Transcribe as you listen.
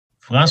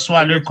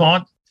Francois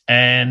Lecomte,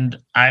 and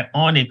I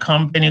own a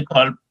company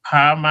called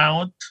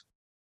Paramount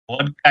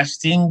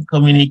Broadcasting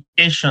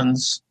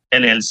Communications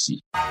LLC.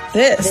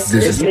 This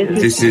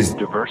is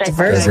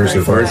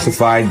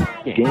Diversified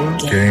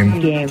Game.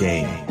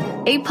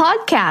 A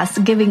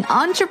podcast giving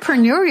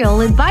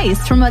entrepreneurial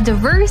advice from a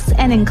diverse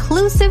and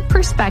inclusive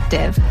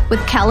perspective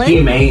with Kellen.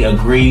 He may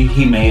agree,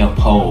 he may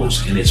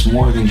oppose, and it's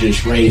more than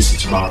just race.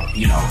 It's about,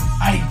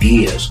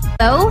 ideas.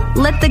 So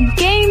let the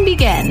game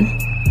begin.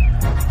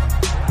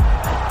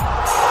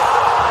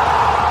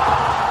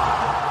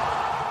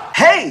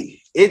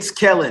 Hey, it's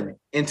Kellen,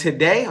 and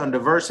today on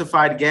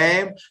Diversified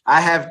Game,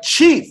 I have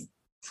Chief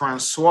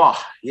Francois.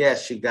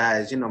 Yes, you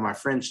guys, my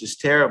French is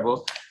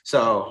terrible,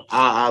 so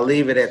I'll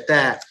leave it at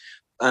that.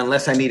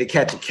 Unless I need to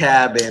catch a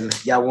cab in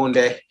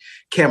Yaoundé,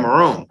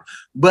 Cameroon.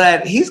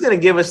 But he's going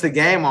to give us the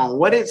game on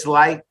what it's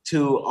like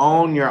to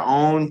own your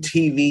own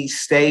TV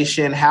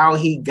station, how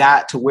he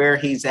got to where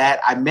he's at.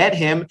 I met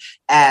him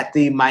at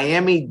the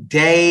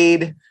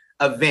Miami-Dade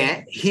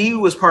event. He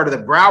was part of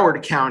the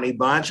Broward County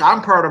bunch.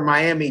 I'm part of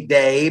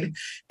Miami-Dade.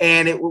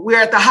 And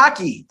we're at the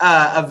hockey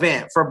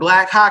event for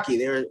Black hockey.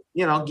 They're,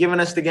 giving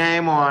us the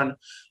game on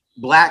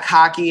Black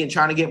hockey and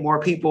trying to get more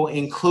people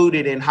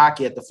included in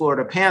hockey at the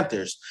Florida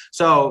Panthers.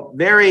 So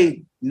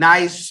very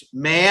nice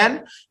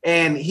man.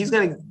 And he's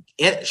going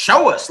to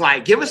show us,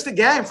 give us the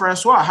game,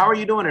 Francois. How are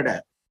you doing today?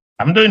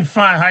 I'm doing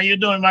fine. How you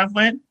doing, my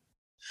friend?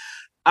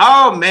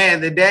 Oh,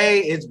 man, the day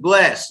is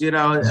blessed.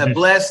 A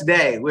blessed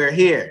day. We're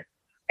here.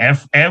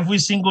 Every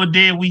single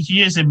day we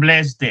here is a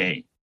blessed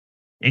day.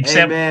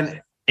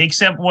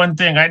 Except one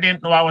thing. I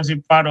didn't know I was a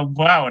part of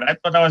Broward. I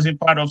thought I was a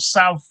part of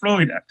South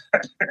Florida.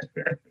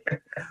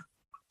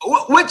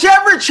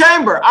 Whichever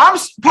chamber. I'm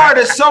part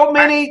of so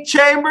many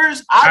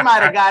chambers, I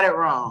might have got it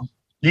wrong.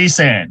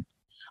 Listen,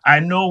 I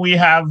know we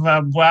have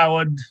a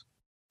Broward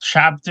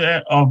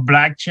chapter of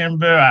Black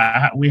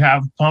Chamber. We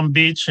have Palm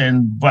Beach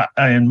and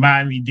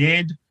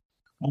Miami-Dade.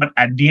 But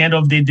at the end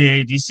of the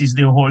day, this is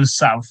the whole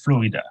South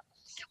Florida.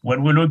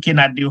 When we're looking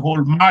at the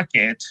whole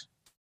market,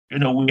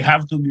 we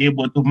have to be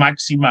able to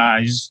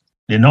maximize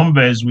the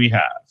numbers we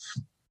have.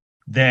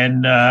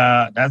 Then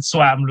that's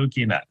what I'm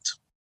looking at.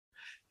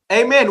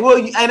 Amen. Well,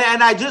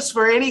 and I just,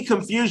 for any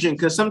confusion,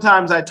 because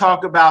sometimes I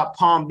talk about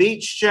Palm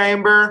Beach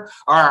Chamber,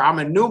 or I'm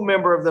a new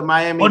member of the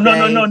Miami. Oh,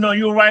 no.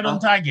 You're right on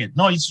target.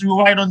 No,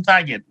 you're right on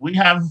target. We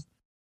have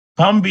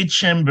Palm Beach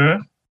Chamber,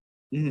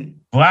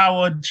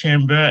 Broward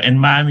Chamber, and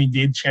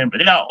Miami-Dade Chamber.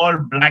 They are all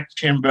Black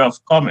Chamber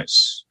of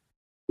Commerce.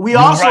 We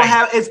also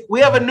have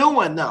a new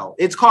one, though.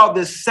 It's called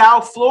the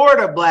South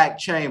Florida Black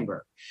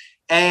Chamber.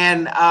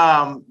 And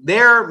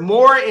they're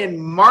more in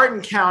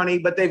Martin County,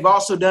 but they've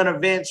also done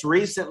events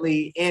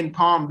recently in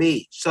Palm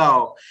Beach.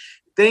 So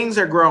things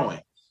are growing.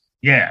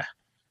 Yeah.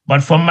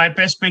 But from my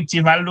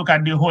perspective, I look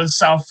at the whole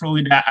South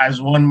Florida as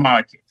one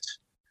market.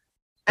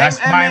 That's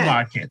my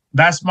market.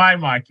 That's my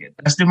market.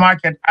 That's the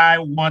market I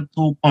want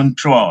to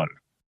control.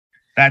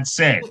 That's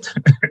it.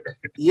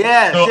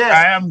 Yes. So yes.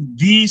 I am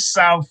the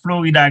South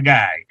Florida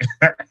guy.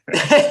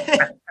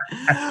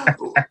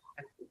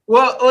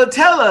 Well,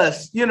 tell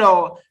us,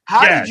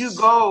 how did you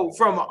go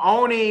from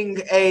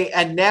owning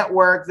a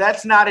network?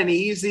 That's not an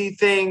easy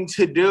thing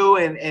to do.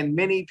 And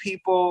many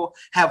people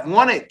have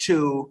wanted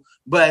to,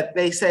 but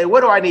they say,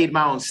 what do I need?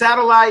 My own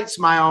satellites,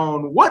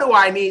 what do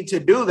I need to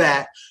do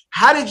that?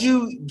 How did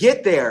you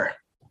get there?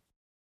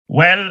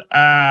 Well,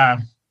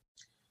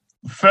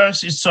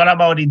 first, it's all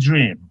about the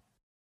dream.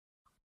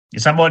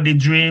 It's about the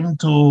dream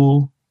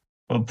to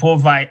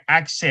provide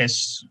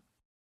access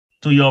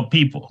to your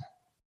people.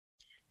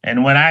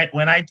 And when I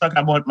talk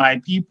about my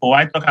people,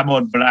 I talk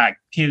about Black,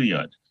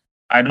 period.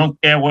 I don't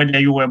care whether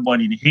you were born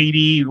in Haiti,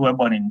 you were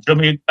born in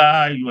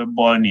Jamaica, you were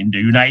born in the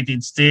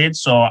United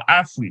States or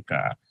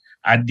Africa.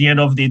 At the end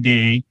of the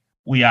day,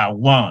 we are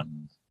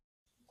one.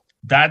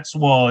 That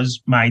was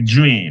my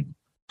dream,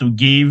 to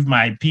give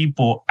my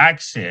people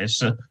access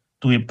to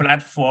a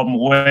platform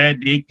where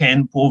they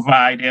can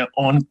provide their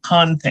own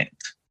content.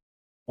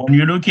 When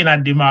you're looking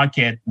at the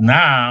market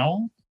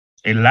now,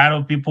 a lot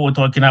of people are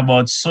talking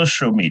about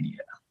social media.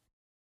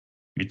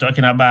 You're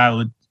talking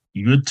about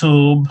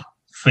YouTube,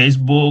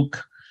 Facebook,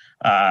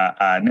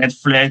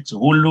 Netflix,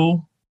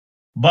 Hulu.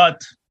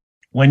 But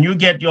when you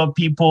get your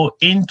people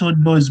into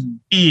those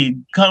big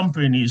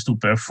companies to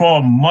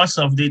perform, most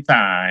of the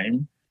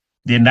time,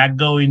 they're not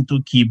going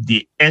to keep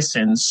the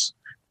essence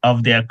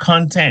of their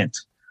content.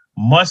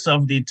 Most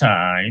of the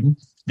time,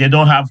 they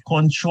don't have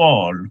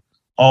control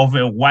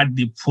over what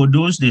they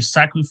produce, the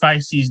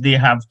sacrifices they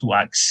have to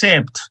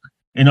accept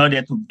in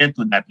order to get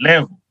to that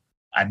level.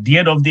 At the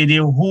end of the day,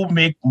 who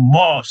make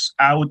most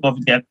out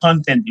of their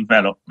content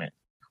development,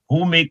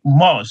 who make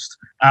most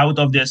out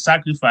of their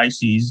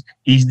sacrifices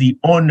is the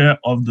owner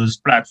of those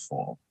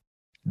platforms.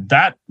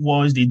 That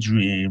was the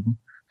dream.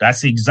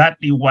 That's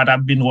exactly what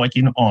I've been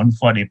working on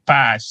for the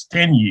past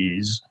 10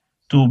 years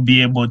to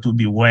be able to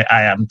be where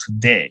I am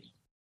today.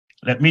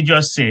 Let me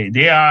just say,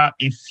 there are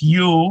a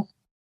few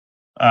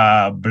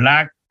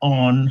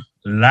Black-owned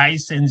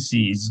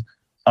licenses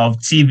of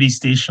TV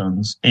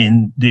stations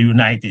in the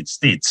United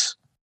States.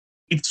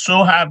 it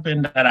so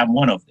happened that I'm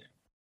one of them.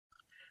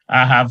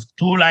 I have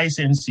 2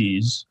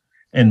 licenses,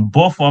 and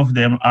both of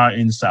them are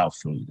in South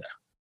Florida.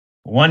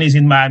 One is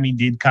in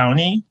Miami-Dade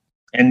County,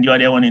 and the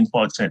other one in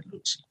Port St.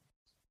 Lucie.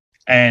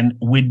 And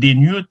with the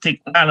new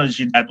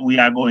technology that we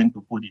are going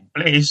to put in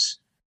place,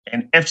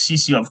 and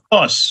FCC, of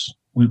course,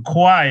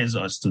 requires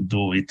us to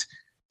do it.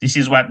 This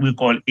is what we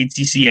call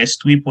ATCS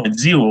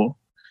 3.0.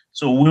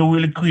 So we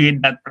will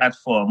create that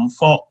platform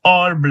for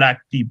all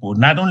Black people,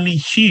 not only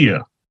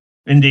here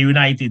in the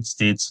United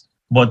States,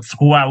 but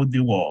throughout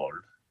the world,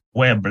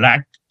 where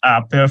Black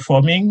are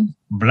performing,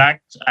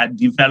 Black are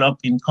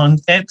developing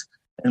content,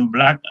 and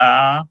Black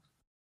are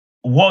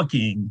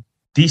working.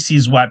 This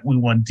is what we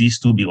want this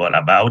to be all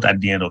about at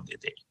the end of the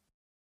day.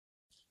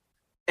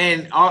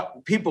 And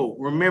people,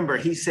 remember,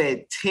 he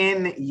said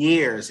 10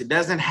 years. It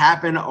doesn't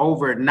happen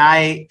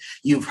overnight.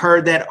 You've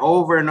heard that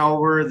over and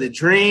over. The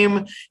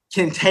dream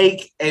can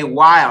take a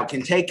while,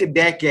 can take a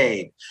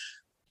decade.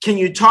 Can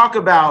you talk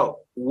about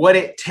what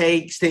it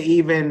takes to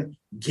even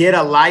get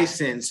a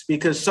license?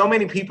 Because so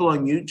many people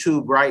on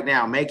YouTube right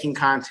now making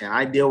content,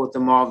 I deal with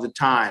them all the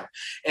time,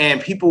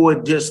 and people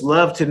would just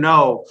love to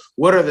know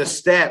what are the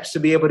steps to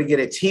be able to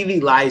get a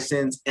TV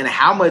license and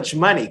how much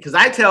money. Because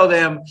I tell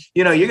them,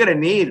 you're going to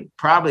need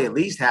probably at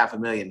least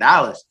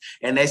 $500,000,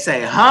 and they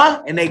say,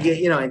 huh? And they get,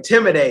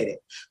 intimidated.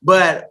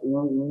 But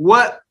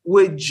what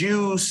would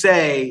you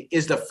say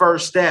is the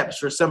first steps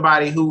for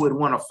somebody who would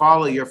want to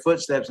follow your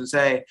footsteps and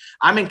say,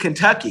 I'm in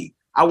Kentucky,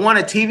 I want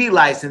a TV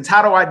license.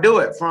 How do I do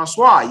it?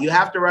 Francois, you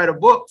have to write a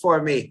book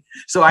for me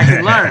so I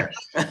can learn.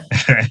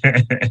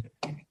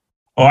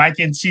 Or I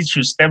can teach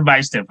you step by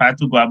step how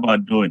to go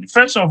about doing it.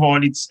 First of all,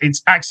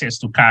 it's access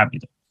to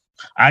capital.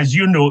 As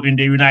you know, in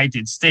the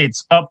United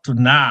States, up to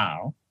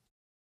now,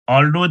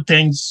 although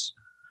things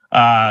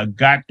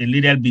got a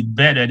little bit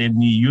better than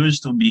they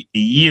used to be a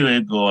year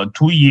ago, or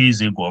 2 years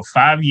ago, or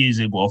 5 years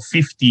ago, or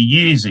 50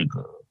 years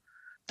ago,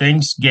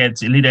 things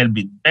get a little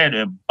bit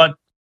better, but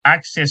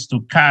access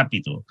to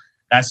capital,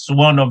 that's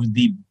one of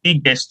the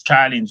biggest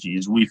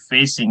challenges we're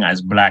facing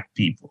as Black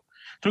people.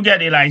 To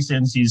get a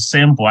license is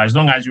simple. As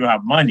long as you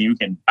have money, you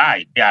can buy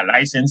it. There are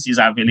licenses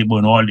available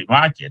in all the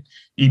market.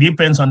 It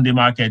depends on the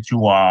market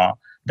you are.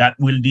 That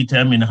will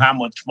determine how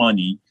much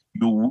money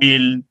you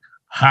will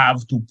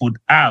have to put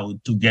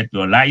out to get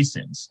your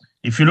license.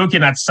 If you're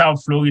looking at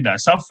South Florida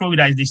is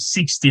the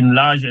 16th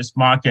largest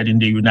market in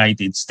the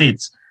United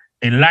States.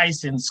 A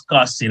license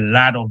costs a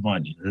lot of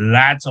money,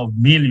 lots of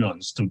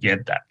millions to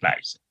get that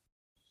license.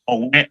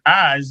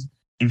 Whereas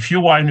if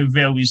you are in a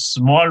very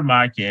small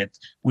market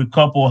with a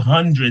couple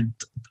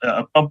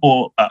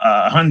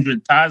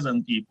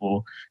 100,000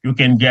 people, you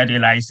can get a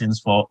license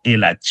for a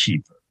lot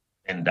cheaper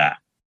than that.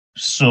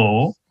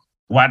 So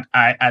what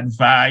I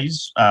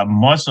advise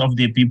most of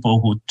the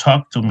people who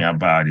talk to me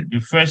about it,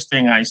 the first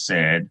thing I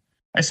said,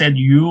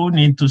 you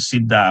need to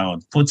sit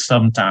down, put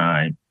some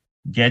time,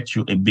 get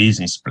you a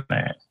business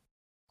plan.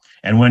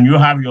 And when you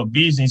have your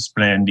business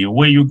plan, the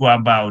way you go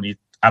about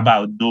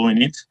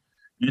doing it,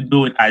 you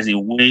do it as a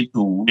way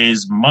to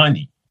raise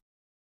money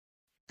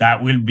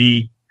that will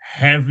be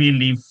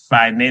heavily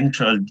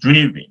financial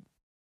driven.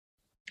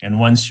 And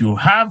once you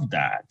have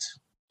that,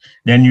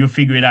 then you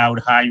figure it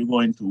out how you're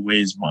going to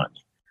raise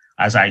money.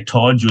 As I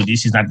told you,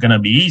 this is not going to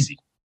be easy.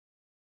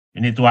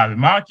 You need to have a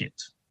market.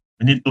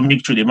 You need to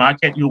make sure the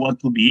market you want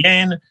to be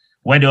in,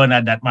 whether or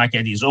not that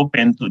market is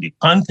open to the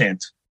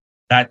content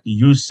that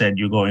you said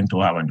you're going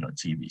to have on your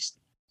TV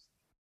station.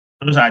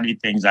 Those are the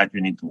things that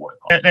you need to work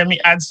on. Let me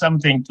add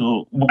something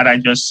to what I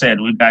just said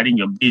regarding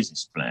your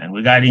business plan,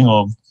 regarding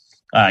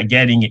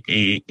getting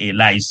a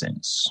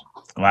license,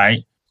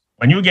 right?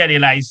 When you get a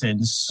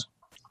license,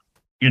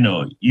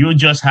 you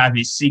just have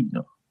a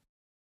signal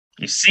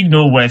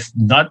worth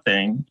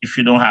nothing if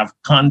you don't have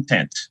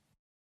content.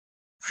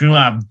 If you don't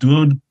have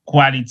good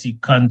quality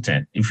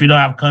content, if you don't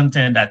have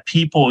content that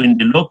people in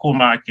the local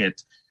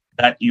market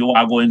that you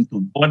are going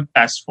to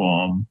broadcast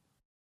from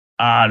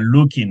are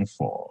looking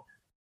for.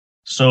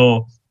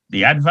 So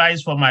the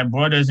advice for my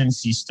brothers and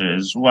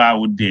sisters who are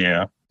out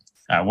there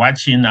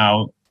watching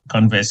our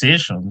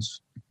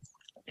conversations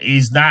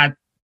is not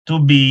to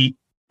be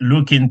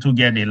looking to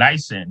get a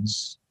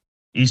license,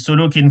 is to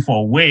looking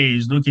for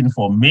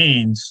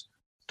means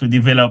to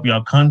develop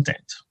your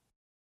content.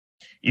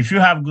 If you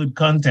have good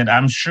content,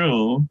 I'm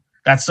sure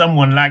that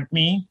someone like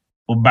me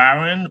or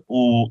Baron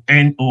or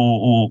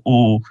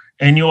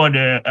any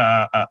other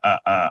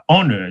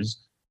owners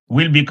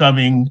will be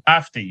coming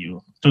after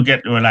you to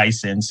get your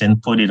license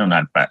and put it on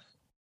that platform.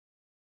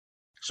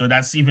 So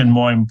that's even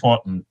more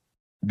important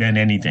than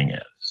anything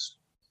else.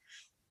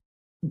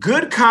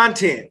 Good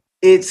content,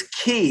 it's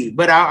key,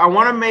 but I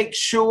want to make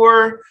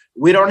sure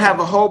we don't have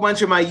a whole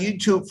bunch of my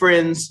YouTube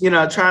friends,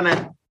 trying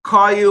to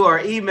call you or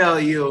email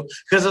you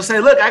because they'll say,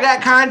 look, I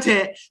got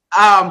content.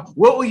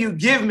 What will you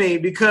give me?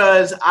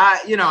 Because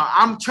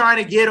I'm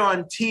trying to get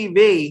on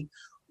TV.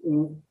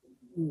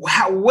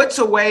 what's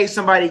a way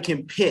somebody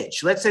can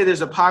pitch? Let's say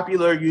there's a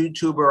popular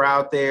YouTuber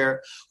out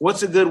there.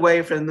 What's a good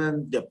way for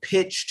them to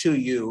pitch to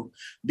you?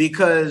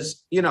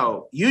 Because, you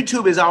know,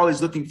 YouTube is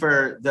always looking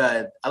for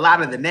a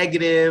lot of the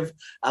negative,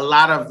 a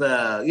lot of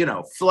the, you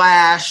know,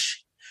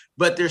 flash,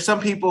 but there's some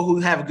people who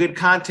have good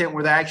content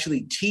where they're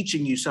actually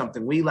teaching you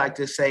something. We like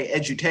to say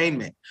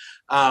edutainment.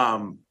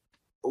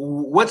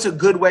 What's a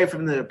good way for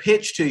them to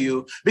pitch to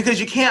you? Because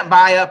you can't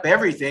buy up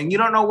everything. You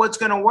don't know what's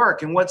going to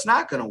work and what's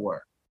not going to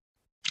work.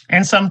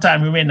 And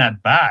sometimes you may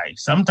not buy.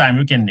 Sometimes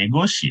you can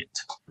negotiate.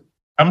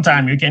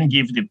 Sometimes you can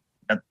give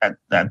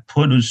that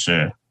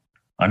producer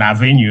an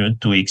avenue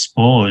to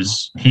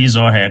expose his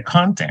or her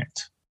content.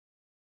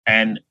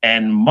 And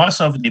most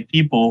of the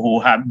people who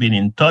have been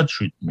in touch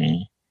with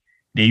me,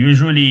 they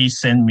usually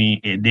send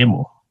me a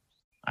demo.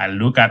 I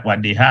look at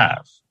what they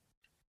have.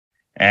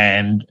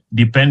 And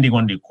depending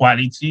on the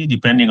quality,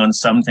 depending on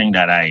something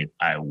that I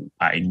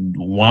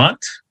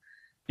want,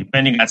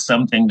 depending on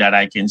something that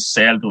I can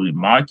sell to the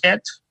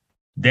market,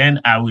 then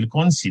I will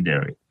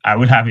consider it. I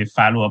will have a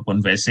follow-up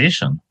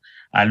conversation.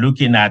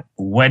 Looking at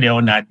whether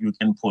or not you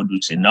can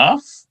produce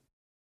enough,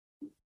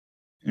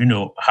 you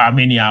know, how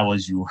many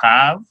hours you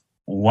have,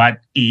 what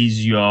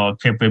is your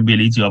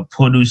capability of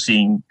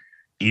producing.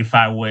 If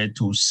I were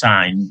to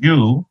sign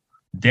you,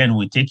 then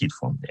we take it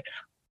from there.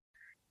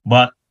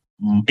 But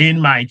in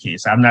my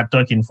case, I'm not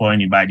talking for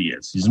anybody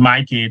else. In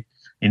my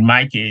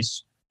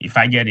case, if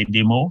I get a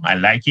demo, I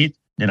like it,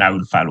 then I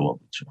will follow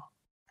up with you.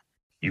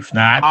 If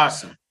not,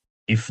 awesome.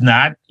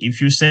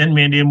 If you send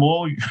me a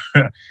demo,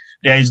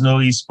 there is no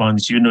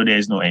response. You know, there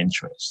is no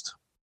interest.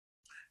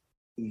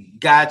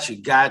 Got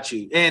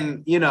you.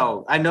 And, you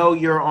know, I know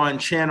you're on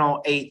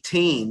channel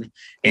 18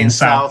 in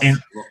South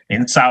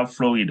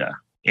Florida.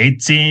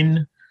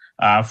 18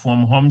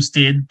 from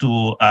Homestead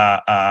to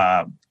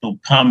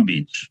Palm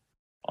Beach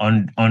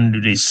on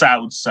the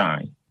south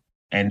side,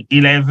 and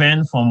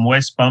 11 from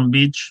West Palm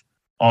Beach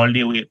all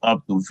the way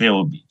up to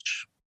Vero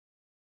Beach.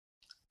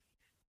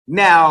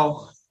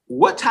 Now,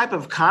 what type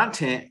of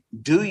content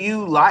do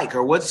you like,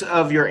 or what's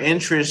of your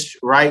interest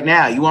right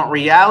now? You want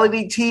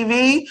reality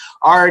TV,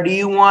 or do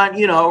you want,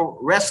 you know,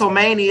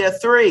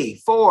 WrestleMania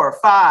 3, 4,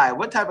 5?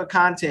 What type of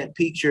content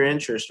piques your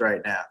interest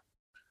right now?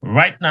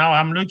 Right now,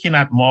 I'm looking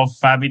at more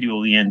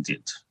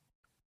family-oriented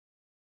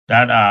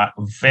that are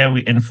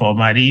very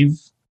informative,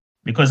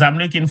 because I'm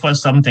looking for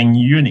something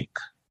unique.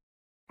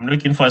 I'm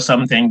looking for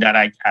something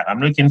I'm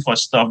looking for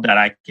stuff that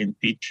I can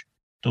pitch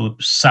to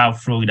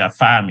South Florida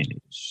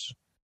families.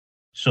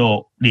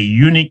 So the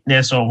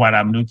uniqueness of what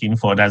I'm looking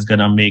for, that's going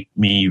to make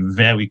me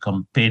very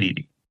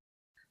competitive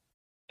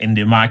in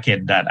the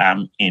market that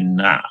I'm in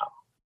now.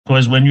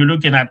 Because when you're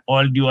looking at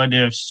all the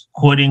other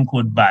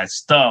quote-unquote bad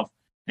stuff,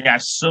 there are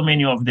so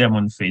many of them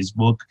on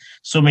Facebook,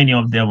 so many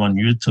of them on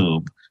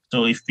YouTube.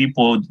 So if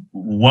people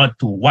want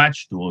to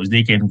watch those,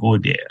 they can go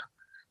there.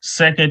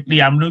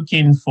 Secondly, I'm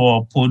looking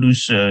for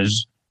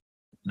producers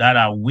that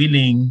are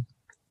willing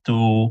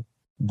to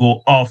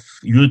go off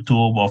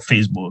YouTube or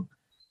Facebook,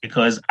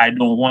 because I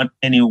don't want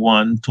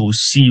anyone to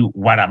see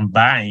what I'm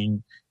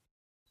buying.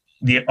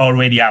 They're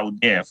already out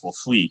there for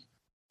free.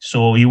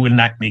 So it will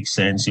not make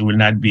sense. It will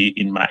not be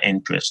in my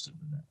interest.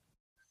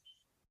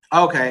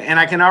 Okay, and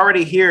I can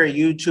already hear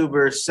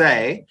YouTubers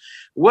say,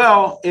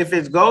 well, if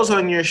it goes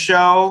on your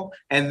show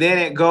and then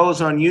it goes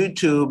on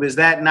YouTube, is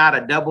that not a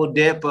double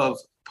dip of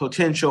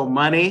potential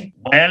money?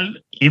 Well,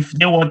 if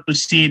they want to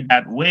see it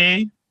that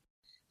way,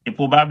 they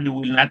probably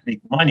will not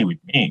make money with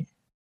me.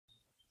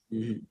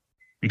 Mm-hmm.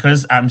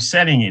 Because I'm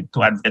selling it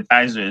to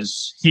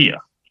advertisers here.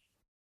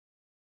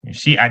 You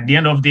see, at the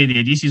end of the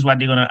day, this is what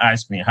they're going to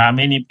ask me. How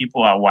many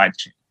people are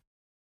watching?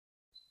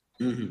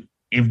 Mm-hmm.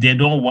 If they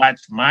don't watch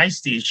my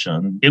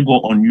station, they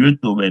go on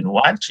YouTube and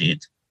watch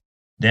it,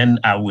 then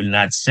I will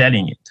not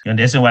selling it. You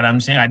understand what I'm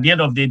saying? At the end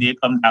of the day,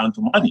 it comes down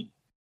to money.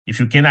 If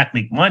you cannot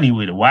make money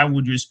with it, why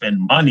would you spend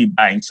money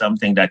buying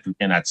something that you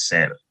cannot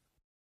sell?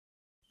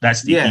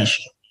 That's the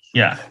issue.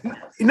 Yeah.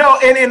 No,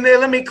 and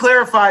let me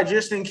clarify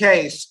just in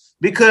case,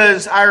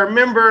 because I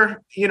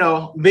remember, you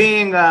know,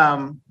 being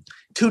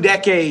 2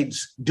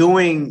 decades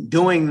doing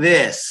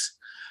this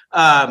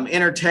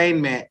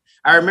entertainment.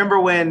 I remember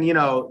when, you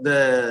know,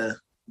 the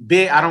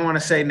big, I don't want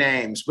to say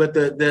names, but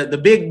the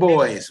big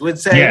boys would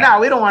say, no,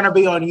 we don't want to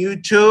be on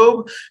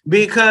YouTube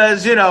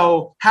because, you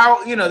know,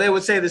 how, you know, they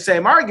would say the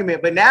same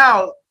argument. But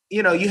now,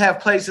 you know, you have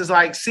places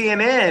like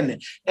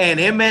CNN and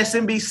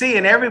MSNBC,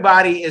 and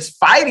everybody is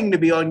fighting to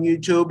be on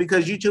YouTube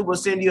because YouTube will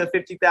send you a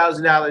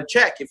 $50,000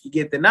 check if you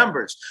get the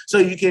numbers. So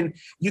you can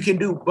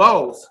do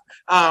both.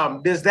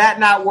 Does that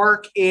not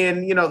work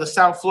in, you know, the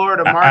South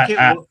Florida market?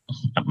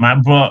 My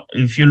bro,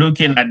 if you're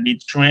looking at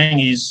the trend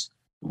is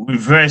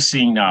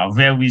reversing now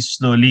very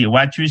slowly.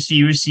 What you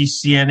see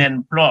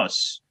CNN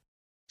Plus.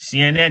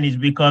 CNN is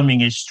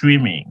becoming a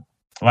streaming,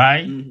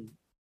 right? Mm-hmm.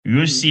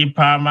 You see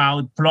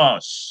Paramount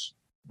Plus,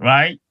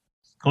 right?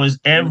 Because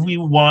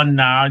everyone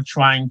now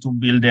trying to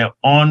build their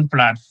own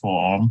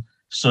platform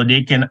so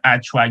they can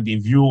attract the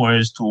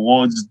viewers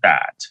towards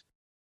that.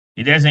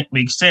 It doesn't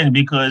make sense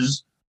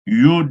because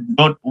you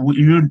don't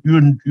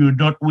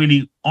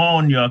really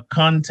own your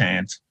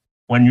content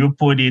when you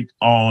put it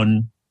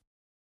on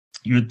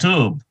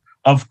YouTube.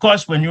 Of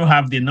course, when you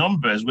have the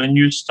numbers, when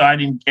you start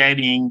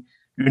getting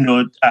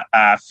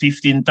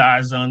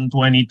 15,000,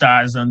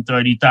 20,000,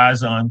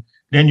 30,000,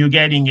 then you're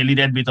getting a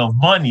little bit of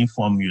money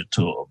from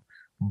YouTube.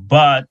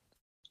 But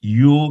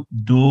you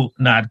do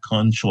not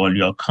control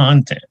your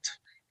content.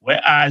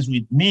 Whereas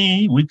with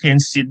me, we can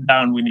sit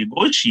down, we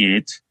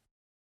negotiate,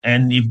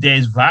 and if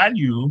there's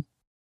value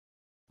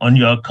on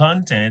your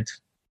content,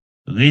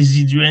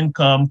 residual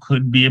income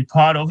could be a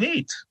part of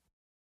it.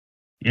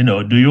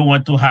 Do you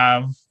want to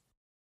have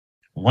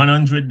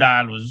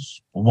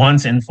 $100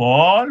 once and for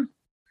all,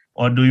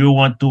 or do you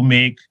want to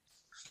make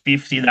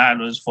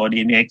 $50 for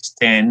the next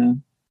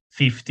 10,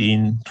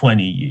 15,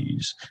 20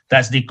 years?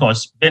 That's the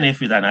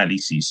cost-benefit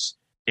analysis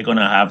they're going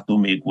to have to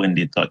make when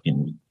they're talking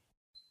with you.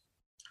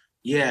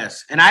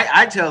 Yes. And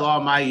I tell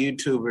all my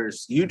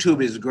YouTubers,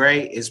 YouTube is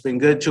great. It's been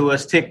good to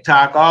us,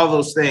 TikTok, all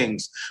those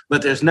things.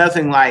 But there's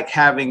nothing like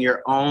having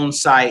your own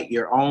site,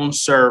 your own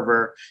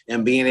server,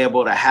 and being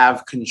able to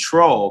have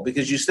control,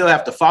 because you still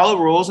have to follow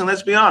rules. And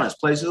let's be honest,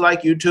 places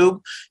like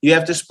YouTube, you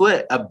have to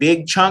split a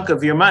big chunk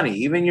of your money,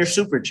 even your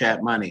super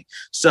chat money.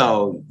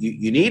 So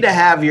you need to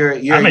have your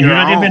you don't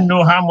even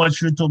know how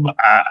much YouTube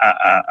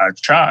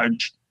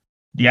charge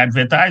the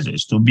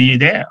advertisers to be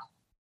there.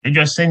 They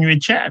just send you a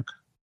check.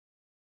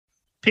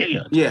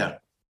 Period. Yeah.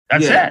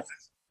 That's it.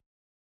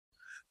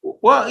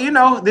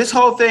 Well, this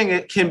whole thing,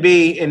 it can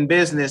be in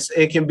business.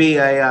 It can be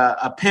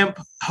a pimp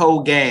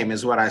hoe game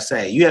is what I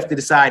say. You have to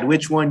decide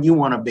which one you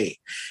want to be.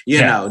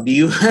 Do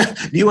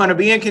you want to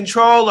be in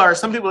control, or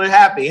some people are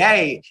happy?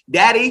 Hey,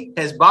 daddy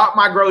has bought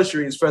my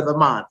groceries for the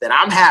month and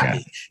I'm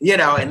happy,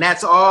 and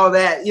that's all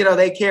that,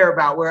 they care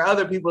about. Where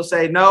other people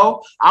say,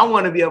 no, I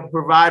want to be able to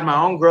provide my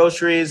own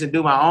groceries and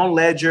do my own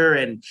ledger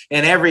and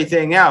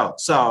everything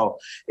else. So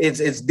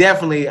it's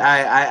definitely,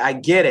 I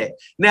get it.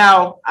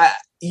 Now,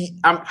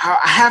 I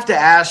have to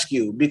ask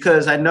you,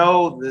 because I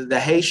know the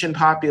Haitian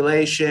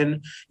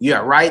population,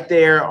 you're right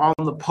there on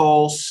the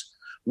pulse.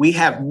 We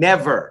have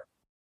never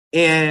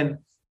in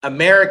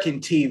American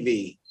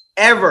TV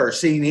ever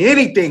seen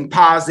anything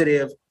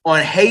positive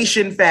on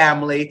Haitian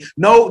family.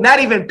 No,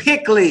 not even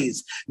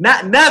Pickles,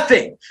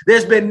 nothing.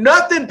 There's been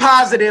nothing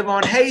positive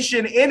on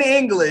Haitian in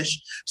English.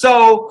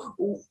 So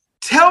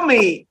tell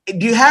me,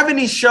 do you have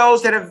any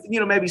shows that have,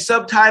 maybe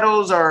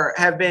subtitles, or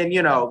have been,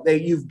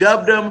 you've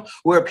dubbed them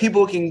where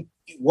people can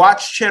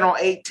watch Channel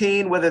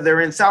 18, whether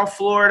they're in South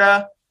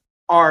Florida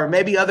or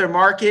maybe other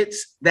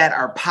markets, that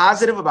are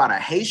positive about a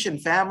Haitian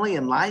family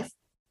and life?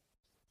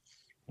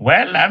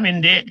 Well,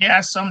 there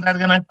are some that are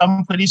going to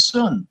come pretty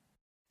soon.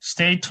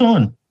 Stay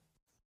tuned.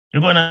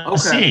 You're going to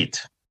see it.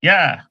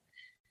 Yeah.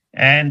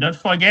 And don't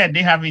forget,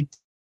 they have a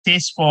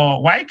taste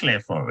for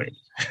Wyclef already.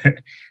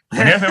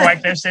 Whenever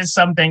Wyclef says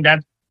something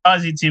that's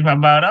positive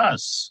about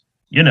us,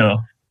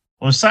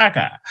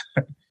 Osaka.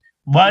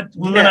 But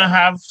we're going to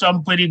have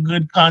some pretty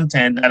good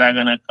content that are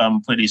going to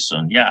come pretty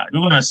soon. Yeah, we're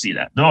going to see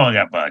that. Don't worry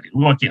about it.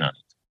 We're working on it.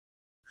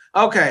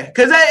 Okay,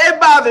 because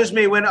it bothers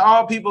me when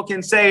all people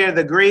can say are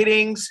the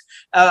greetings,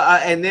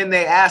 and then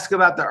they ask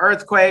about the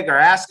earthquake or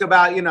ask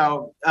about,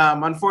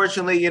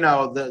 unfortunately,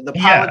 the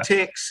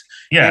politics.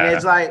 Yeah. And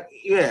it's like,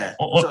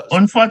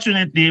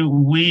 unfortunately,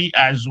 we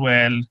as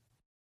well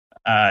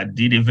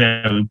did a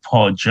very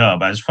poor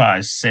job as far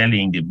as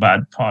selling the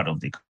bad part of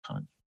the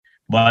country.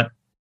 But,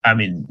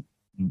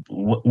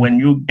 when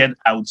you get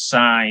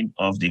outside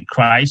of the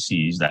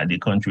crises that the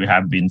country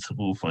have been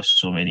through for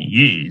so many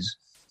years,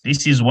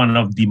 this is one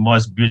of the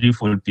most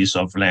beautiful piece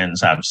of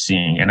lands I've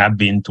seen. And I've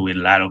been to a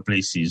lot of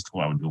places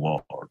throughout the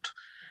world.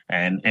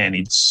 And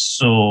it's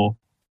so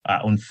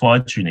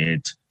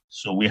unfortunate.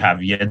 So we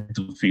have yet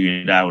to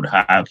figure out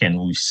how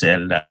can we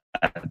sell that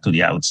to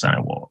the outside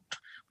world.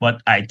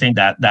 But I think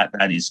that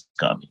is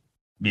coming.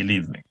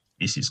 Believe me,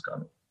 this is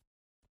coming.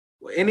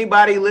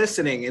 Anybody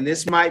listening, and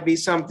this might be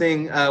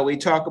something we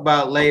talk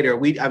about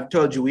later. I've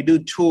told you, we do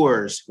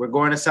tours. We're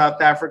going to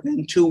South Africa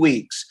in 2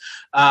 weeks.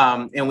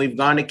 And we've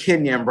gone to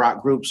Kenya and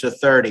brought groups of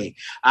 30.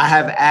 I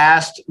have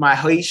asked my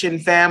Haitian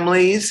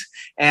families,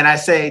 and I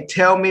say,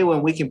 tell me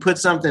when we can put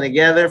something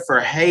together for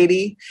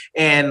Haiti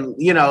and,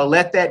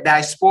 let that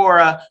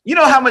diaspora,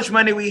 how much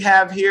money we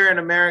have here in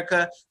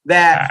America,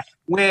 that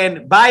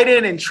when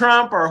Biden and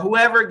Trump or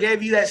whoever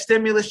gave you that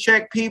stimulus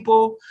check,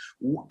 people,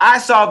 I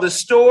saw the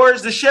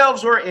stores, the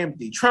shelves were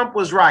empty. Trump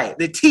was right.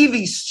 The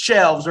TV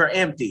shelves were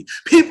empty.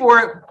 People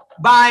were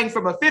buying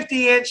from a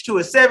 50-inch to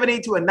a 70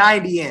 to a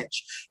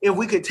 90-inch. If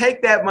we could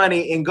take that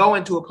money and go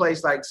into a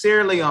place like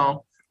Sierra Leone,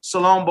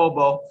 Salon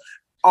Bobo,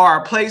 or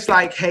a place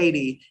like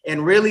Haiti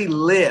and really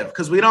live,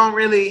 because we don't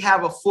really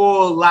have a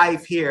full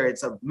life here.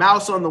 It's a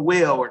mouse on the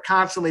wheel. We're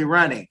constantly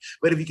running.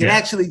 But if you can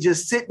actually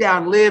just sit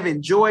down, live,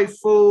 enjoy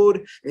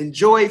food,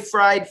 enjoy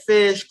fried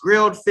fish,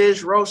 grilled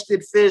fish,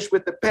 roasted fish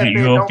with the pepper.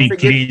 Your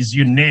pickles,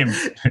 you name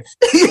it.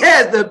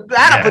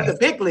 I put the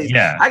pickles.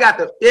 Yeah. I got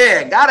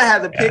gotta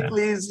have the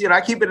pickles. I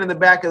keep it in the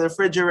back of the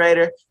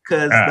refrigerator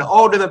because the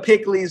older the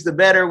pickles, the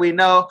better we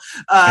know.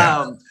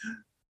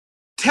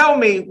 tell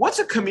me, what's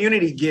a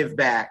community give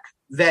back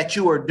that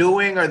you are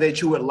doing or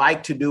that you would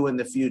like to do in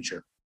the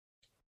future?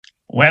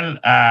 Well,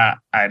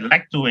 I'd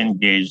like to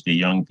engage the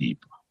young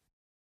people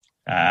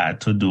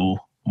to do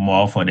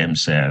more for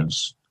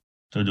themselves,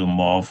 to do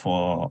more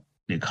for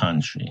the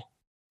country.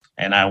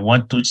 And I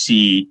want to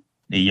see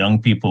the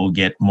young people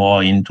get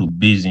more into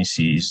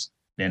businesses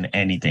than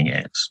anything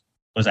else.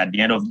 Because at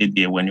the end of the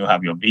day, when you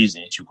have your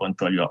business, you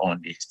control your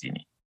own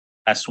destiny.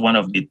 That's one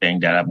of the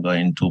things that I'm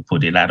going to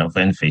put a lot of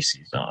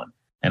emphasis on.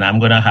 And I'm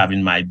going to have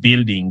in my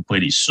building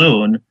pretty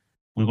soon,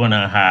 we're going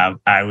to have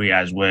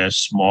areas where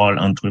small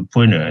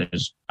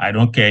entrepreneurs, I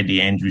don't care the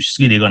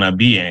industry they're going to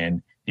be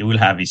in, they will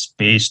have a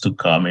space to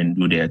come and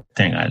do their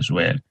thing as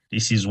well.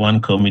 This is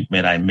one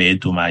commitment I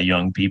made to my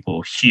young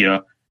people here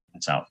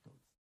in South.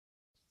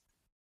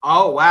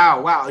 Oh,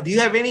 wow. Wow. Do you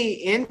have any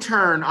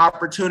intern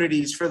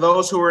opportunities for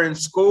those who are in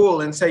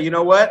school and say, you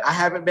know what, I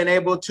haven't been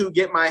able to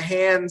get my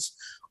hands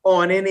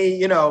on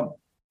any,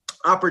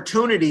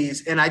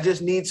 opportunities and I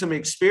just need some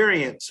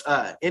experience?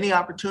 Any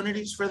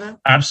opportunities for them?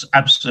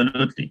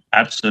 Absolutely.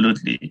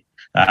 Absolutely.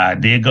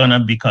 They're going to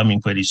be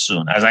coming pretty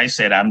soon. As I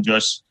said, I'm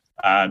just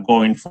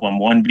going from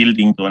one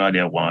building to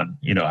another one.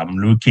 I'm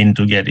looking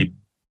to get a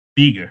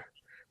bigger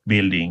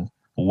building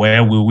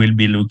where we will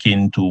be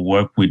looking to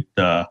work with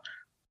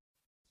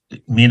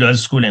middle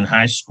school and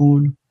high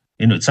school.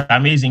 It's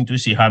amazing to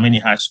see how many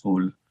high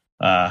school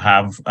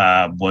have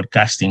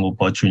broadcasting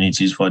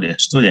opportunities for their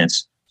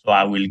students. So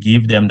I will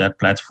give them that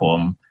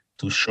platform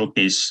to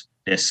showcase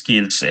their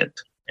skill set,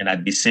 and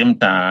at the same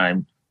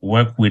time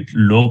work with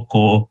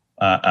local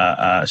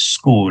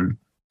school,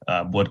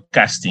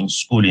 broadcasting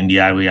school in the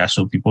area,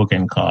 so people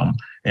can come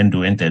and do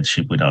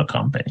internship with our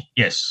company.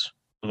 Yes,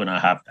 we're gonna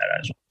have that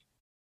as well.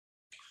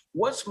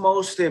 What's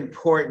most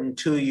important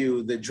to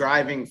you, the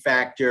driving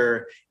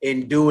factor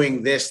in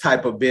doing this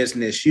type of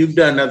business? You've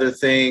done other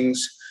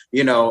things,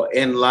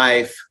 in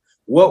life.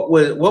 What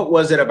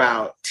was it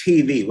about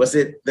TV? Was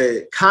it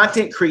the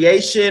content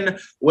creation?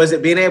 Was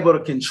it being able to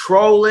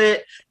control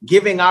it,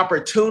 giving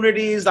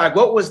opportunities? Like,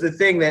 what was the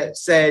thing that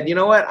said, you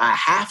know what, I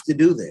have to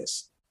do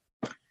this?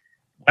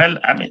 Well,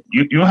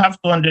 you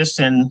have to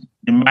understand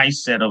the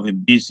mindset of a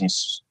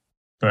business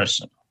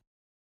person.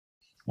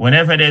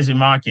 Whenever there's a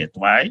market,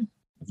 right?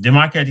 If the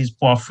market is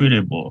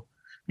profitable,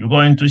 you're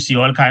going to see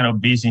all kind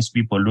of business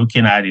people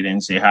looking at it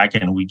and say, how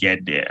can we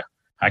get there?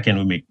 How can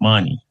we make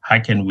money? How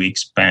can we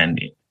expand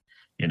it?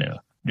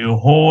 The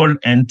whole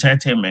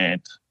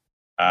entertainment,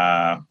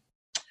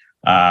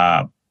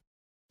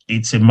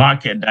 it's a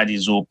market that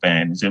is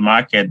open. It's a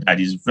market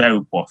that is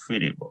very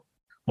profitable.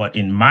 But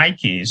in my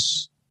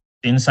case,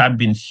 since I've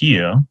been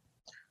here,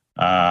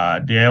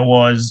 there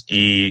was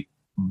a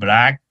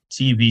Black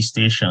TV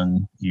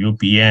station,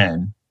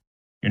 UPN,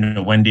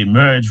 when they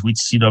merged with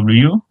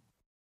CW.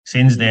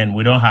 Since then,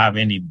 we don't have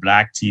any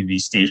Black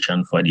TV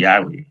station for the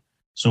area.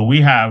 So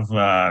we have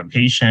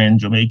Haitian,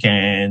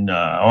 Jamaican,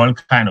 all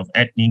kind of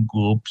ethnic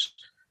groups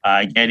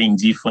getting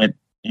different,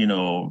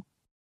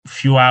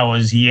 few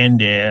hours here and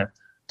there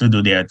to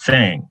do their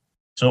thing.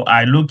 So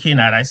I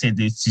said,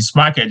 this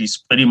market is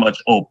pretty much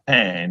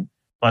open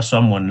for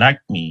someone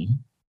like me,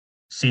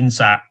 since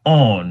I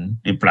own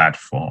the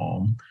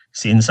platform,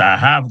 since I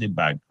have the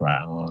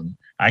background.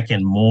 I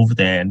can move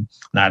then,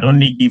 not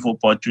only give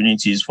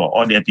opportunities for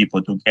other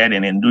people to get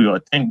in and do your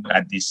thing, but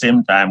at the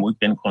same time, we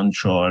can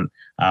control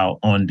our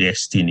own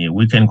destiny.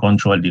 We can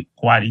control the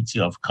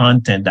quality of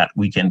content that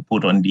we can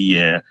put on the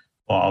air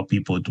for our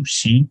people to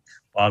see,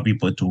 for our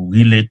people to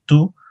relate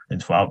to,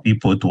 and for our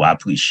people to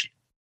appreciate.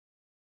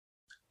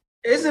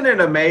 Isn't it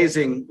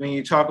amazing when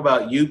you talk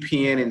about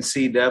UPN and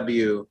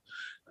CW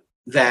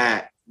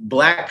that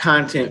Black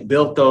content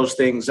built those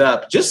things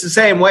up just the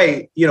same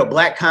way,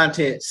 Black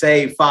content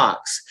saved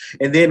Fox.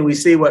 And then we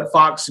see what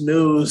Fox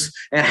News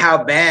and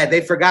how bad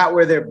they forgot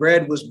where their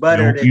bread was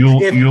buttered. You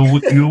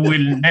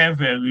will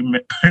never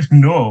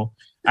know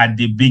at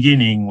the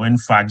beginning when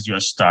Fox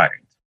just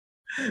started.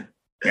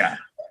 Yeah.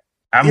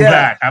 I'm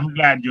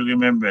glad you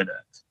remember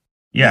that.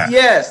 Yeah.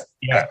 Yes.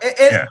 Yeah.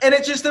 And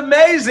it's just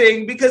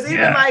amazing because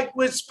even like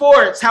with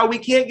sports, how we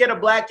can't get a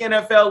Black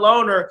NFL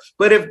owner,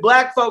 but if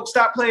Black folks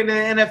stop playing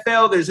in the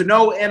NFL, there's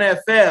no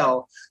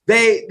NFL.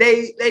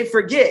 They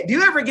forget. Do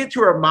you ever get to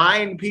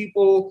remind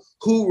people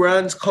who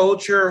runs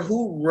culture,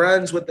 who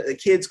runs what the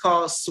kids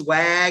call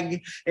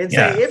swag, and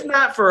say, if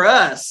not for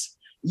us,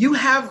 you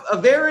have a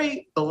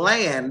very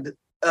bland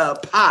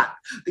pot.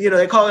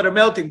 They call it a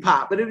melting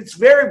pot, but it's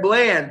very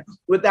bland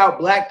without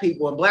Black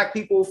people and Black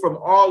people from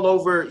all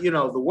over,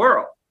 the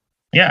world.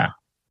 Yeah.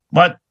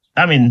 But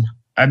at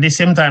the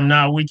same time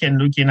now we see,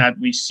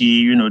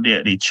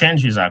 the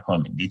changes are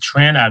coming. The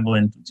trend are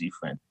going to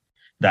different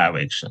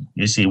direction.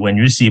 You see, when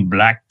you see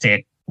Black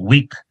Tech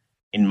Week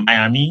in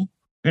Miami,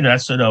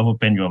 that sort of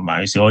open your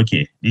mind. You say,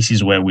 okay, this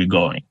is where we're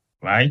going,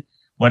 right?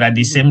 But at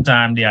the same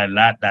time, there are a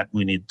lot that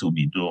we need to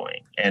be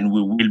doing, and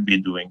we will be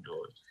doing those.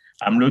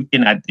 I'm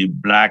looking at the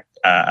Black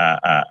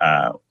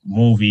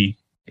movie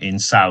in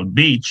South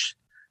Beach.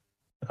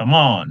 Come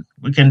on,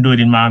 we can do it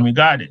in Miami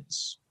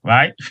Gardens.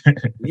 right?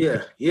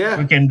 Yeah, yeah.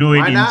 We can do it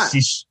Why in not?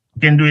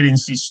 we can do it in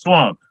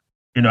Sistrunk,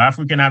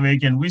 African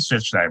American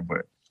Research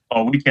Library,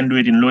 or we can do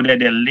it in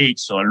Lauderdale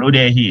Lakes or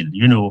Lauderdale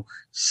Hill,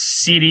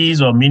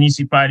 cities or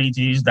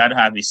municipalities that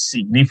have a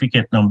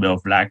significant number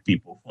of Black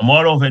people from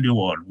all over the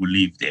world who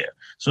live there.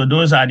 So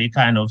those are the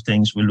kind of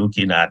things we're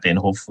looking at, and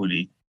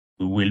hopefully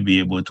we will be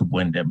able to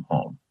bring them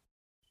home.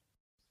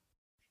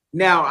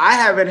 Now, I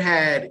haven't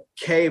had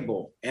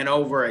cable in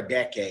over a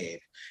decade.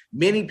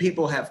 Many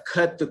people have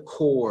cut the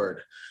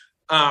cord.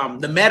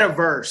 The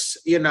metaverse,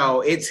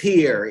 it's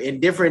here in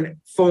different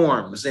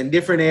forms, in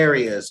different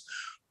areas.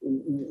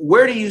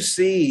 Where do you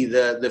see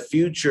the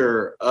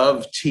future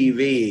of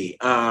TV?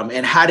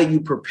 And how do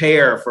you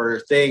prepare for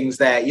things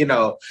that,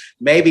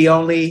 maybe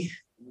only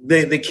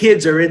the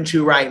kids are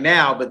into right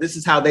now, but this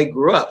is how they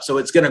grew up. So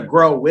it's going to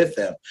grow with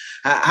them.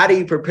 How do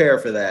you prepare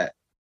for that?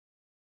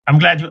 I'm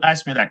glad you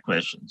asked me that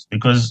question,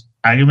 because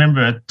I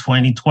remember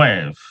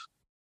 2012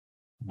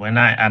 when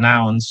I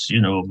announced,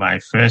 my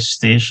first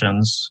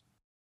stations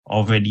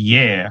over the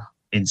air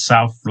in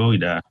South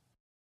Florida.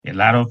 A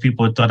lot of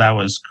people thought I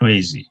was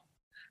crazy.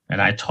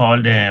 And I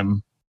told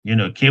them,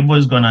 cable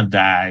is going to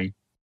die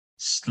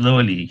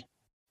slowly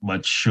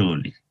but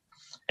surely.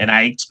 And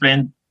I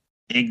explained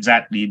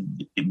exactly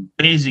the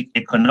basic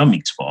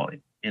economics for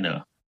it.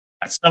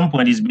 At some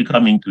point it's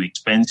becoming too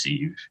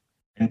expensive,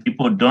 and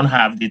people don't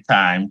have the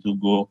time to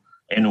go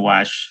and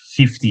watch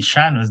 50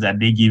 channels that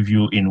they give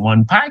you in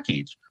one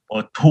package,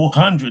 or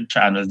 200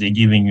 channels they're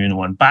giving you in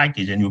one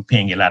package, and you're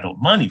paying a lot of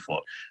money for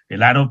it. A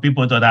lot of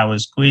people thought I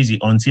was crazy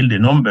until the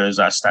numbers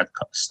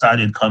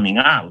started coming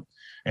out,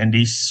 and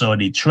they saw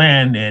the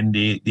trend, and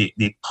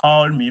they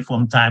called me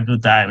from time to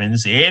time and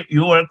say, hey,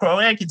 you were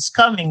correct, it's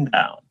coming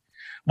down.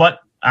 But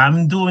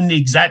I'm doing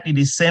exactly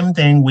the same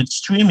thing with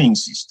streaming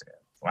system,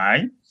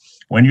 right?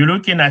 When you're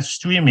looking at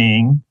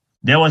streaming,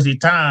 there was a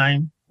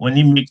time when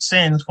it makes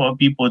sense for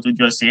people to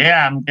just say,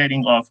 yeah, I'm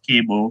getting off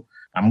cable,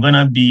 I'm going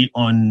to be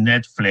on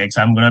Netflix,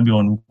 I'm going to be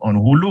on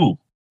Hulu.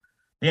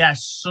 There are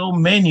so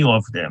many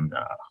of them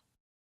now.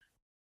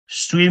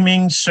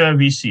 Streaming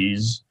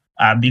services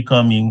are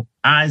becoming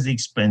as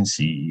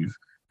expensive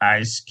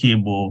as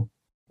cable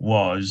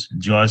was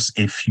just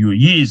a few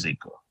years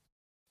ago.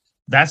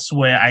 That's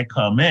where I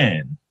come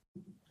in.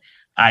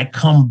 I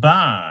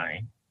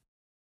combine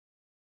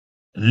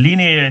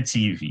linear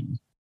TV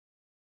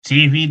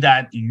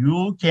that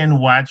you can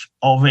watch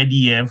over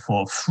the air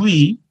for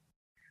free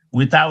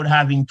without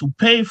having to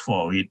pay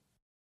for it,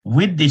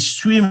 with the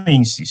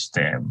streaming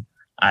system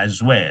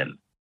as well.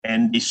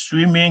 And the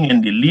streaming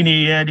and the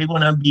linear, they're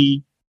going to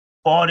be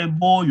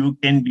portable. You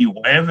can be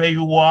wherever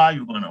you are,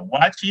 you're going to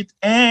watch it,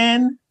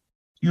 and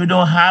you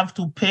don't have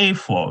to pay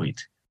for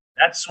it.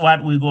 That's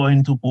what we're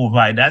going to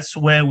provide. That's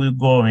where we're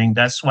going.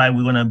 That's why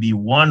we're going to be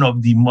one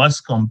of the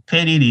most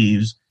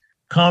competitive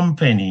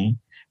company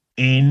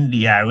in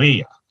the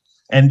area.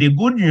 And the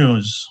good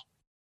news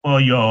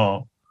for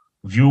your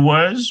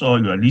viewers or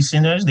your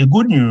listeners, the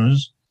good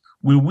news,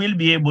 we will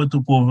be able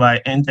to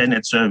provide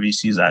internet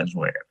services as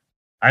well.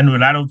 I know a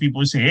lot of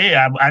people say, hey,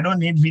 I don't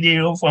need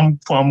video from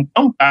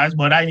Comcast,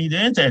 but I need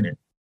the internet.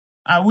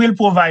 I will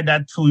provide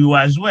that to you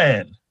as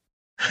well.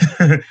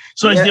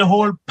 So It's the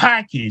whole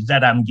package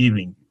that I'm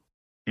giving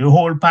you. The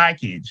whole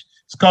package.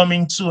 It's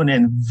coming soon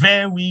and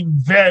very,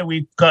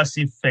 very cost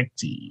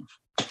effective.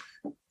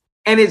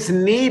 And it's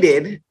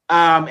needed.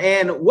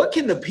 And what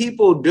can the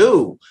people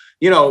do?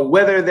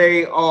 Whether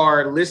they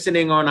are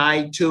listening on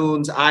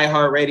iTunes,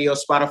 iHeartRadio,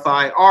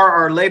 Spotify, or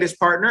our latest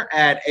partner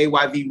at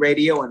AYV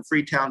Radio in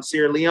Freetown,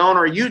 Sierra Leone,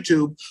 or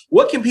YouTube,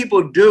 what can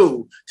people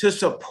do to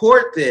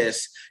support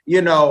this?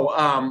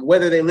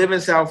 Whether they live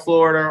in South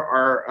Florida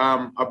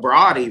or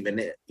abroad,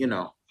 even,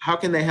 how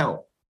can they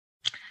help?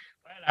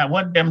 Well, I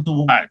want them to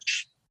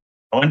watch.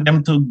 I want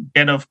them to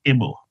get off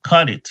cable,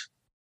 cut it.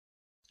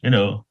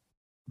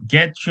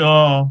 Get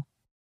your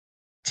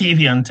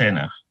TV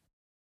antenna.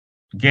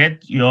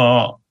 Get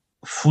your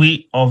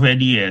free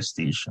over-the-air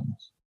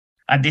stations.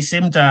 At the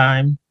same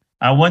time,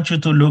 I want you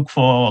to look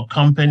for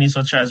companies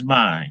such as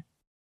mine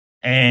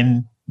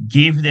and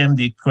give them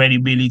the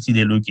credibility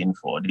they're looking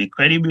for. The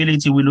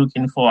credibility we're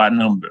looking for are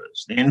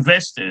numbers. The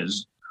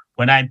investors,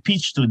 when I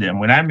pitch to them,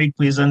 when I make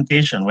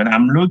presentation, when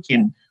I'm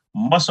looking,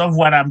 most of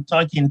what I'm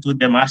talking to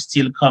them are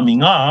still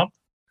coming up.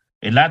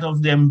 A lot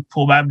of them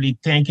probably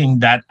thinking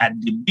that at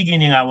the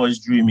beginning I was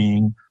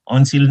dreaming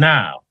until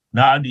now.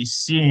 Now they're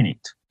seeing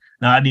it.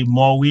 Now they're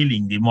more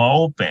willing, they're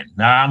more open.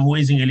 Now I'm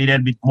raising a little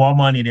bit more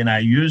money than I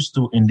used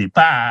to in the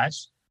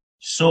past.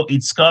 So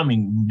it's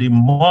coming. The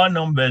more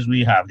numbers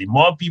we have, the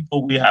more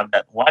people we have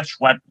that watch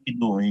what we're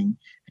doing,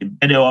 the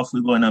better off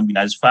we're going to be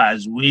as far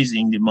as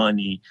raising the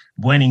money,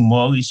 bringing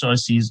more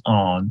resources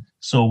on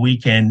so we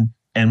can...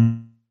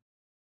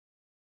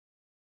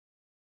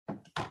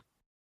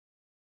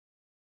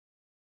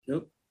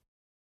 Nope.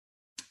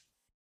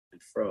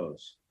 It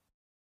froze.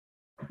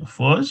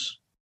 Froze?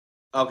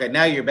 Okay,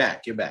 now you're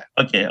back. You're back.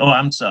 Okay. Oh,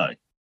 I'm sorry.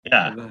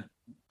 Yeah.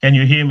 Can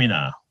you hear me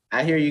now?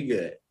 I hear you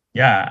good.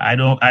 Yeah, I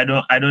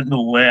don't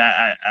know where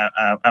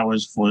I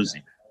was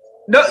frozen.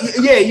 No,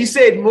 yeah, you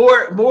said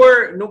more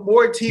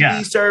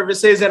TV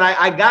services, and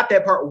I got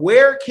that part.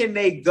 Where can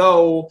they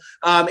go?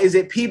 Is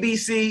it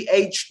pbchdtv.com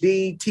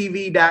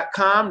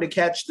to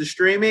catch the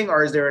streaming,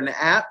 or is there an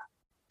app?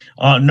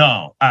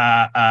 No.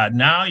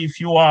 Now, if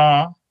you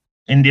are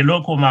in the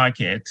local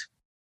market,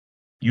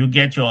 you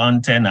get your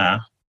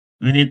antenna.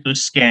 You need to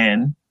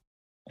scan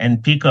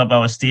and pick up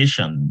our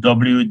station,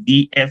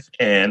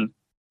 WDFL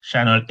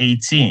channel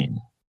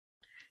 18.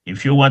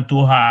 If you want to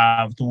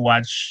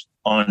watch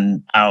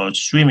on our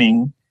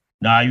streaming,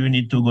 now you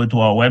need to go to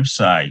our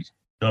website,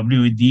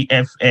 wdfltv.com,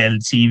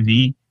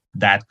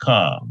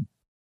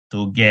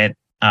 to get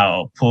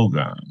our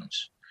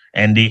programs.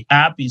 And the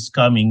app is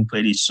coming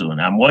pretty soon.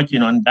 I'm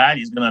working on that.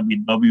 It's going to be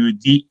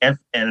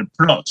WDFL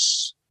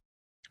Plus.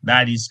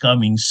 That is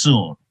coming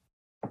soon.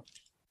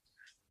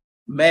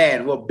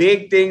 Man, well,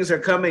 big things are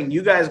coming.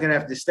 You guys are going to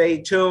have to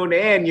stay tuned,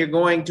 and you're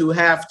going to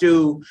have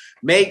to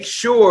make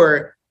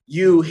sure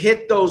you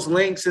hit those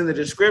links in the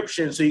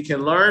description so you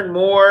can learn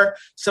more.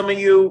 Some of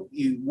you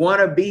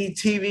want to be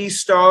TV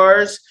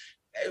stars.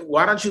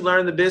 Why don't you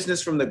learn the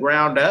business from the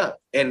ground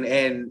up and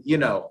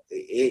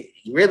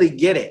really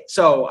get it?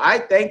 So I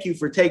thank you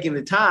for taking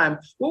the time.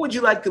 What would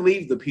you like to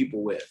leave the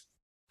people with?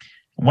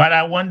 What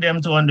I want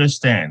them to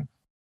understand,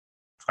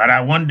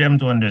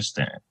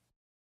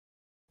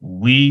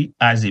 we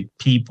as a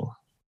people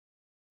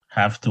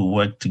have to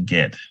work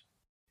together.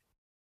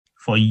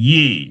 For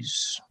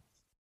years,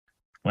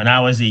 when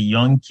I was a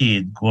young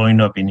kid growing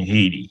up in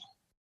Haiti,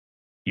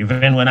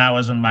 even when I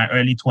was in my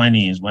early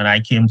 20s, when I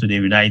came to the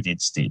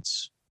United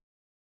States,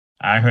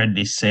 I heard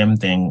the same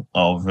thing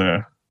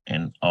over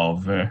and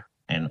over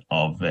and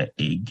over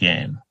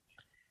again.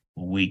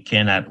 We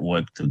cannot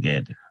work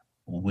together.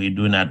 We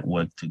do not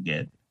work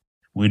together.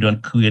 We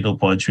don't create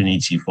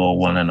opportunity for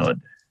one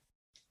another.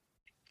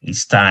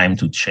 It's time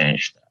to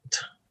change that.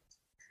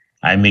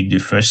 I make the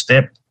first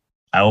step.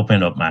 I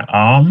open up my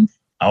arm.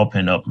 I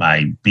open up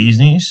my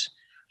business.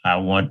 I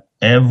want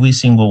every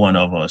single one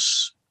of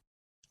us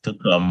to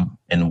come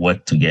and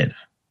work together.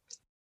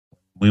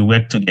 We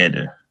work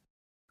together.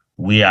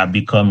 We are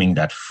becoming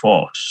that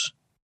force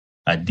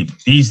that the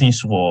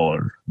business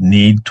world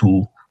need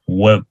to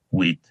work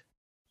with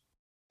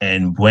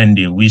and bring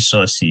the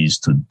resources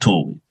to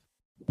do it.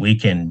 We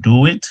can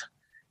do it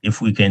if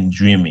we can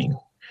dreaming.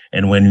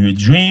 And when you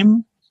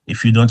dream,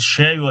 if you don't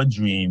share your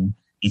dream,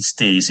 it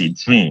stays a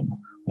dream.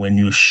 When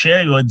you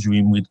share your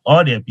dream with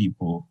other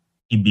people,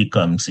 it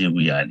becomes a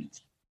reality.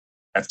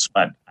 That's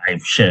what I'm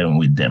sharing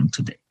with them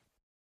today.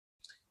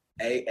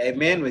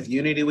 Amen. With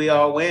unity, we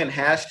all win.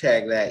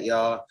 Hashtag that,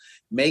 y'all.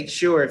 Make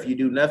sure if you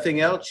do nothing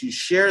else, you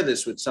share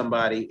this with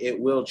somebody. It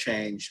will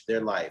change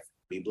their life.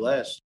 Be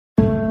blessed.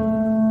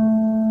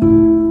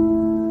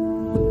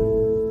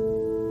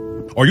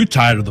 Are you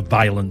tired of the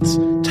violence,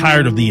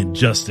 tired of the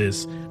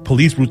injustice,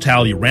 police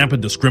brutality,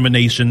 rampant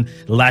discrimination,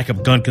 lack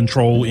of gun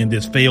control in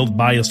this failed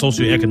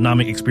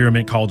bio-socioeconomic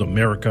experiment called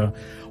America?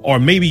 Or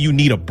maybe you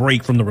need a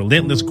break from the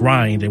relentless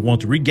grind and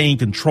want to regain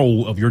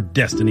control of your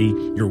destiny,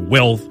 your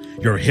wealth,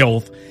 your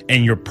health,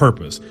 and your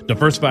purpose.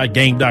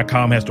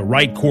 DiversifiedGame.com has the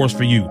right course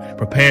for you.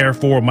 Prepare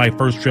for my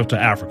first trip to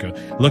Africa.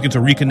 Looking to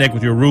reconnect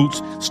with your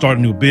roots, start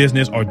a new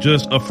business, or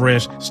just a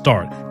fresh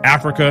start.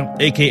 Africa,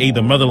 aka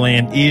the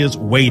motherland, is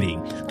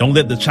waiting. Don't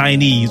let the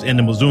Chinese and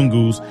the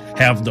Mzungus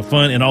have the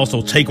fun and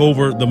also take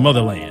over the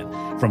motherland.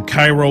 From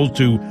Cairo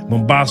to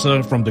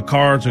Mombasa, from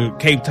Dakar to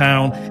Cape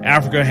Town,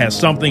 Africa has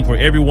something for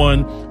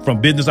everyone, from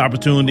business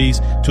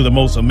opportunities to the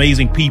most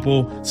amazing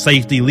people,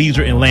 safety,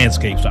 leisure, and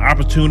landscapes. The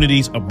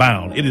opportunities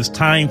abound. It is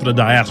time for the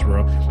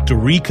diaspora to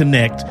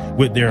reconnect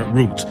with their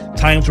roots.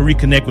 Time to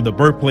reconnect with the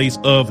birthplace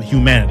of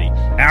humanity.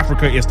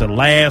 Africa is the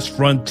last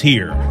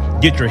frontier.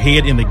 Get your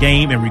head in the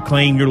game and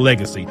reclaim your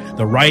legacy.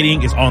 The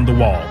writing is on the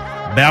wall.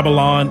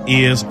 Babylon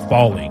is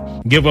falling.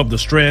 Give up the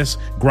stress,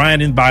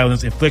 grind, and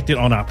violence inflicted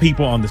on our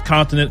people on this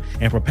continent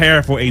and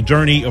prepare for a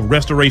journey of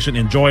restoration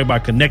and joy by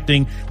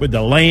connecting with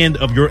the land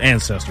of your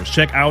ancestors.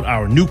 Check out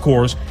our new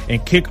course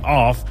and kick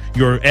off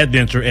your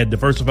adventure at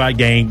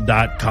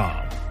DiversifiedGame.com.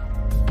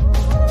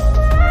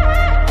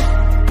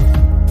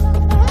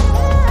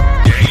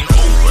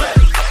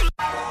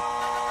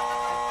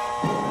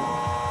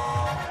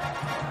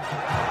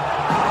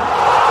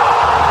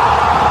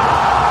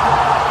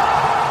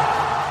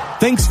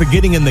 Thanks for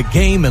getting in the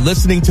game and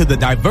listening to the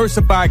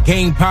Diversified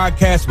Game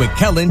Podcast with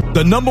Kellen,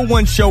 the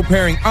 #1 show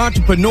pairing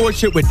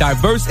entrepreneurship with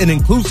diverse and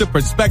inclusive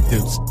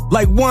perspectives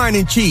like wine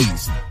and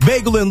cheese,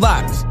 bagel and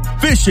lox,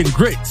 fish and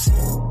grits.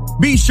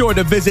 Be sure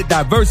to visit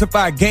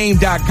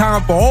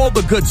diversifiedgame.com for all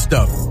the good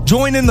stuff.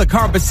 Join in the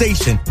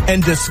conversation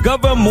and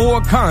discover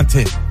more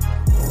content.